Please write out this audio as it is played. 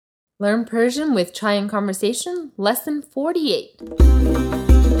Learn Persian with Chai and Conversation, Lesson 48.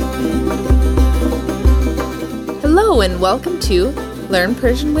 Hello and welcome to Learn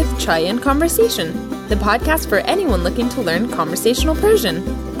Persian with Chai and Conversation, the podcast for anyone looking to learn conversational Persian.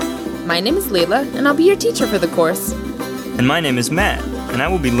 My name is Layla, and I'll be your teacher for the course. And my name is Matt, and I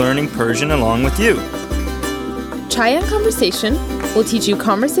will be learning Persian along with you. Chai and Conversation will teach you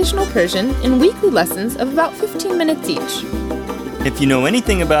conversational Persian in weekly lessons of about 15 minutes each. If you know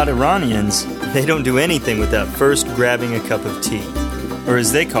anything about Iranians, they don't do anything without first grabbing a cup of tea, or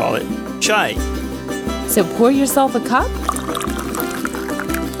as they call it, chai. So pour yourself a cup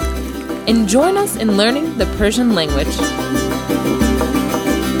and join us in learning the Persian language.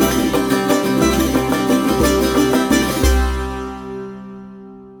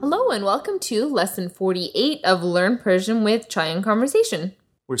 Hello and welcome to Lesson 48 of Learn Persian with Chai and Conversation.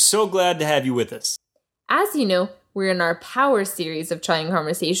 We're so glad to have you with us. As you know, we're in our Power series of Chai and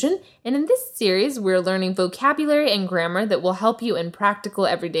Conversation, and in this series, we're learning vocabulary and grammar that will help you in practical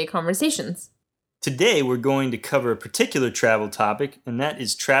everyday conversations. Today, we're going to cover a particular travel topic, and that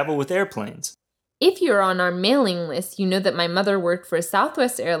is travel with airplanes. If you're on our mailing list, you know that my mother worked for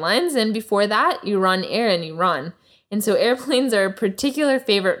Southwest Airlines, and before that, Iran Air in Iran. And so airplanes are a particular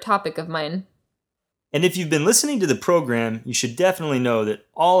favorite topic of mine. And if you've been listening to the program, you should definitely know that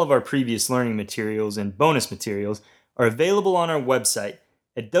all of our previous learning materials and bonus materials are available on our website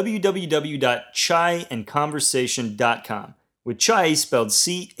at www.chaiandconversation.com, with chai spelled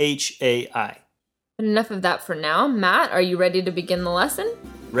C-H-A-I. But enough of that for now. Matt, are you ready to begin the lesson?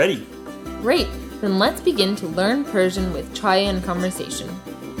 Ready. Great. Then let's begin to learn Persian with Chai and Conversation.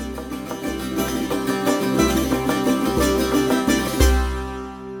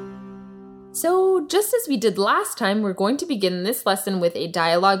 So, just as we did last time, we're going to begin this lesson with a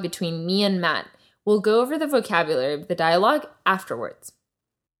dialogue between me and Matt. We'll go over the vocabulary of the dialogue afterwards.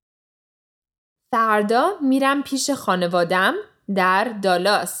 فردا میرم پیش خانوادم در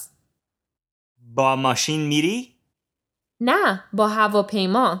دالاس. با ماشین میری؟ نه، با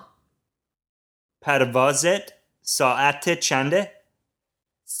هواپیما. پروازت ساعت چنده؟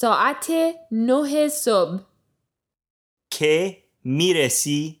 ساعت 9 صبح. که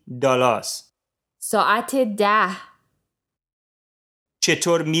میرسی دالاس؟ ساعت 10.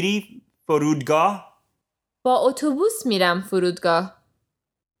 چطور میری فرودگاه؟ با اتوبوس میرم فرودگاه.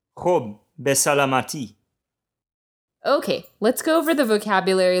 خب به سلامتی. Okay, let's go over the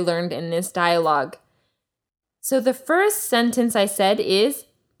vocabulary learned in this dialogue. So the first sentence I said is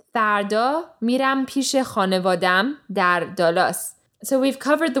فردا میرم پیش خانوادم در دالاس. So we've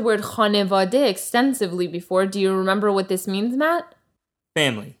covered the word خانواده extensively before. Do you remember what this means, Matt?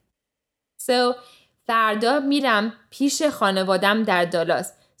 Family. So فردا میرم پیش خانوادم در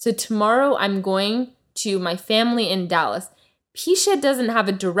دالاس. So tomorrow I'm going to my family in Dallas. Pisha doesn't have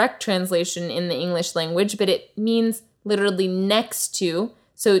a direct translation in the English language, but it means literally next to.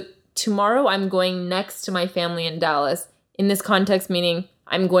 So tomorrow I'm going next to my family in Dallas. In this context, meaning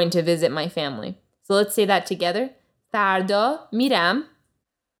I'm going to visit my family. So let's say that together. فردا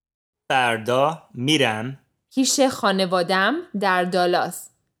میرم پیش خانوادم در دالاس.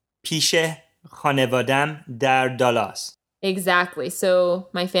 پیش خانوادم در دالاس. Exactly. So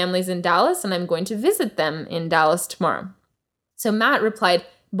my family's in Dallas and I'm going to visit them in Dallas tomorrow. So Matt replied,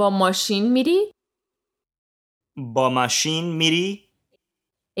 با ماشین میری? با ماشین میری؟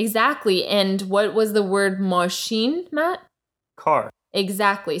 Exactly. And what was the word machine, Matt? Car.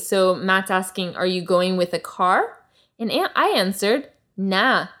 Exactly. So Matt's asking, are you going with a car? And I answered,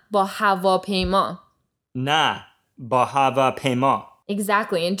 نه با هواپیما. نه با هواپیما.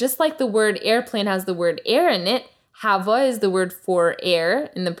 Exactly. And just like the word airplane has the word air in it, hava is the word for air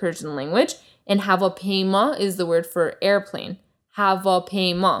in the Persian language, and هواپیما is the word for airplane.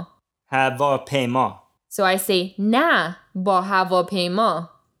 هواپیما. هواپیما. So I say نه با هواپیما.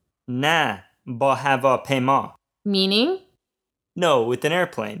 نه با هواپیما. Meaning? No, with an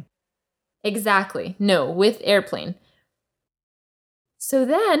airplane. Exactly. No, with airplane. So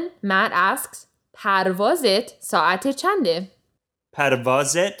then Matt asks, پروازت ساعت چنده?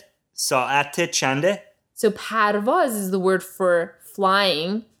 پروازت ساعت چنده؟ So پرواز is the word for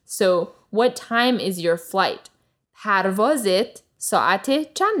flying. So what time is your flight? پروازت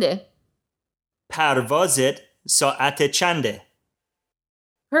ساعت چنده? پروازت ساعت چنده؟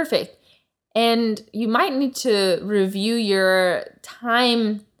 Perfect. And you might need to review your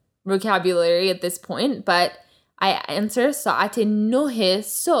time vocabulary at this point, but I answer ساعت 9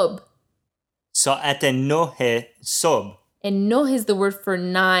 صبح. ساعت 9 صبح. And 9 is the word for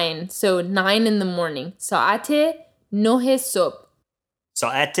 9. So 9 in the morning. ساعت 9 صبح.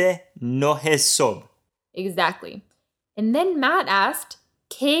 ساعت 9 صبح. Exactly. And then Matt asked,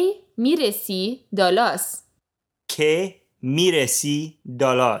 کی میرسی دالاس. که میرسی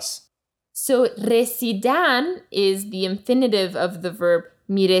دالاس. So residan is the infinitive of the verb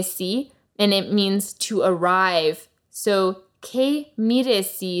miresi, and it means to arrive. So que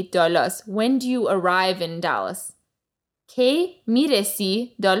miresi Dallas. When do you arrive in Dallas? Que miresi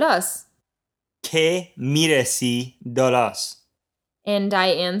Dallas. که میرسی دالاس. And I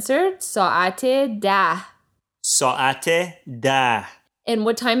answered saate dah. ساعت 10. And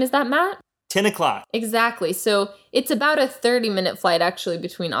what time is that, Matt? 10 o'clock. Exactly. So it's about a 30-minute flight actually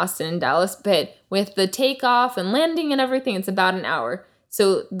between Austin and Dallas, but with the takeoff and landing and everything, it's about an hour.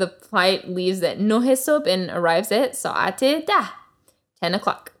 So the flight leaves at 9 and arrives at saate dah, 10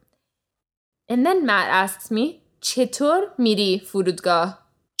 o'clock. And then Matt asks me, chetor miri furudgah?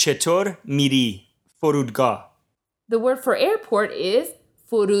 چطور میری فرودگاه؟ The word for airport is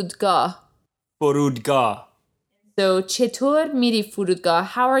furudgah. فرودگاه. So chetor miri furudgah?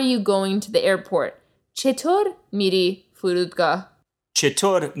 How are you going to the airport? chetor miri furudgah?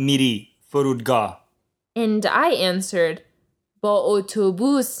 چطور میری فرودگاه؟ And I answered, با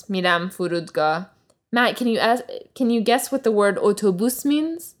اتوبوس میرم فرودگاه. Matt, can you guess what the word autobus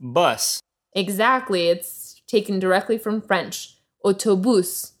means? Bus. Exactly. It's taken directly from French.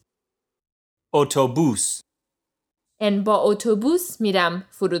 Autobus. اتوبوس. And با اتوبوس میرم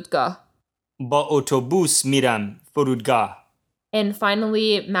فرودگاه. با اتوبوس میرم فرودگاه. And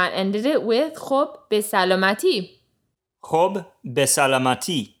finally, Matt ended it with خب به سلامتی, خب به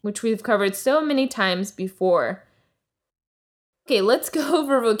سلامتی. which we've covered so many times before. Okay, let's go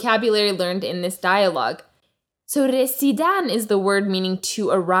over vocabulary learned in this dialogue. So residan is the word meaning to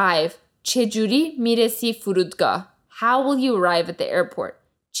arrive. چجوری میرسی فرودگاه? How will you arrive at the airport?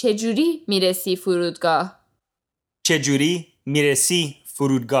 چجوری میرسی فرودگاه? چجوری میرسی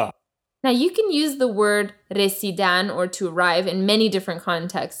فرودگاه؟ Now you can use the word residan or to arrive in many different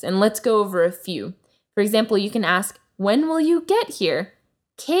contexts, and let's go over a few. For example, you can ask, when will you get here?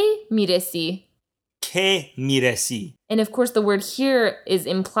 کی میرسی? که میرسی. And of course, the word here is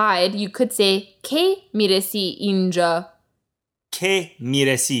implied. You could say, کی میرسی اینجا? که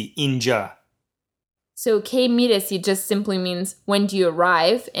میرسی اینجا. So, ke miresi just simply means when do you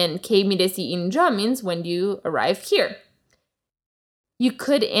arrive, and ke miresi inja means when do you arrive here. You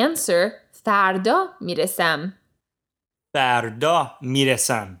could answer farda miresam, فردا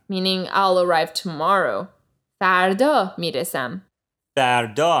میرسم. meaning I'll arrive tomorrow. Farda miresam.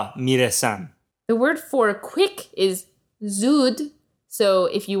 فردا میرسم. The word for quick is zud. So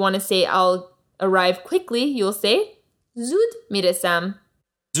if you want to say I'll arrive quickly, you'll say zud miresam.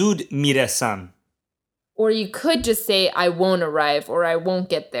 زود میرسم. Or you could just say I won't arrive or I won't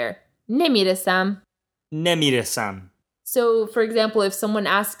get there. Nemiresam. نمیرسم. So, for example, if someone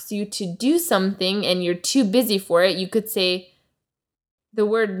asks you to do something and you're too busy for it, you could say the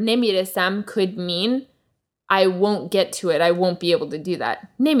word nemiresam could mean I won't get to it. I won't be able to do that.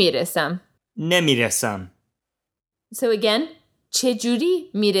 Nemiresam. نمیرسم. So again,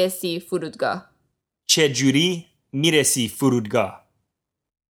 chejuri miresi furudgah. چجوری میرسی فرودگاه؟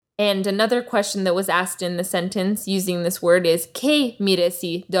 And another question that was asked in the sentence using this word is ke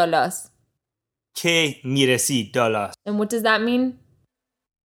miresi dalas. که میرسی دالاس. And what does that mean?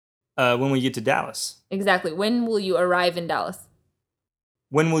 When we get to Dallas. Exactly. When will you arrive in Dallas?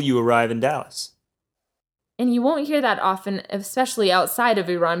 When will you arrive in Dallas? And you won't hear that often, especially outside of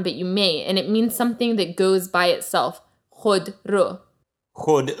Iran, but you may. And it means something that goes by itself. Khod ro.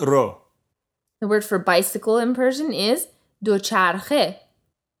 خود رو. The word for bicycle in Persian is docharkhe.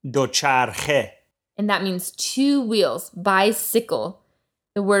 دوچرخه. And that means two wheels, bicycle.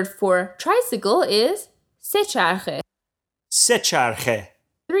 The word for tricycle is secharkhe, سه چرخه.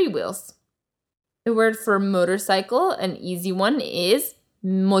 three wheels. The word for motorcycle, an easy one, is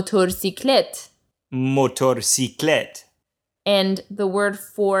motorsiklet. موتورسیکلت. And the word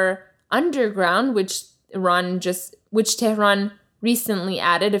for underground, which Tehran recently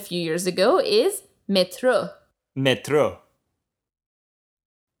added a few years ago, is metro. مترو.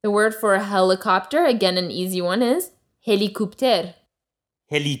 The word for helicopter, again an easy one, is helikopter.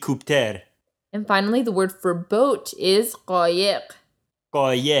 هلیکوپتر. And finally, the word for boat is qayiq.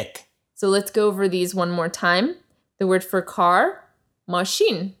 قایق. So let's go over these one more time. The word for car,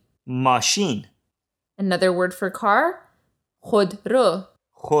 machine. ماشین. Another word for car, khodro.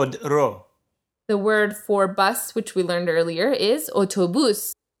 خود رو. The word for bus, which we learned earlier, is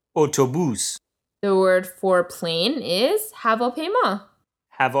otobus. اتوبوس. The word for plane is havapema.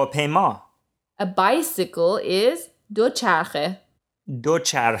 هواپیما. A bicycle is docharkhe.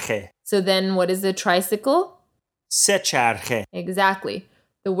 دوچرخه. So then what is a tricycle? سه چرخه. Exactly.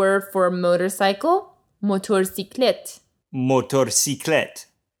 The word for motorcycle, motorsiklet. motorcyclette.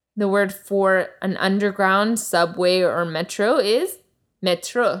 The word for an underground subway or metro is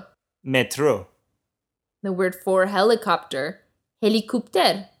metro. Metro. The word for helicopter,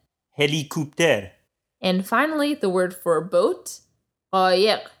 helikopter. Helikopter. And finally, the word for boat,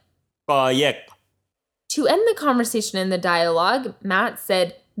 قایق. قایق. To end the conversation in the dialogue, Matt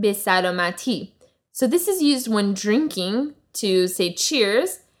said به سلامتی. So this is used when drinking to say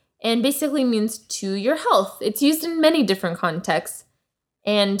cheers and basically means to your health. It's used in many different contexts.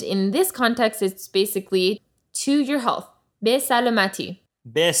 And in this context, it's basically to your health. به سلامتی.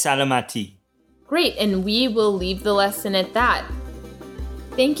 به سلامتی. Great, and we will leave the lesson at that.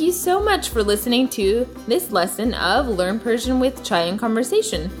 Thank you so much for listening to this lesson of Learn Persian with Chai and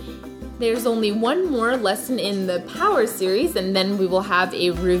Conversation. There's only one more lesson in the Power series, and then we will have a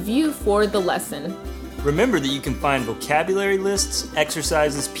review for the lesson. Remember that you can find vocabulary lists,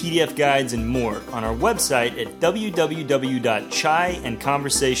 exercises, PDF guides, and more on our website at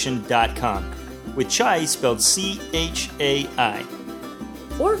www.chaiandconversation.com, with Chai spelled CHAI.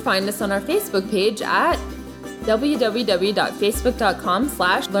 Or find us on our Facebook page at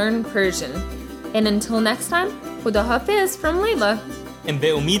www.facebook.com/learnpersian. And until next time, Khuda Hafiz from Layla. And Be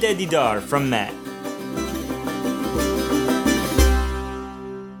Umid Didar from Matt.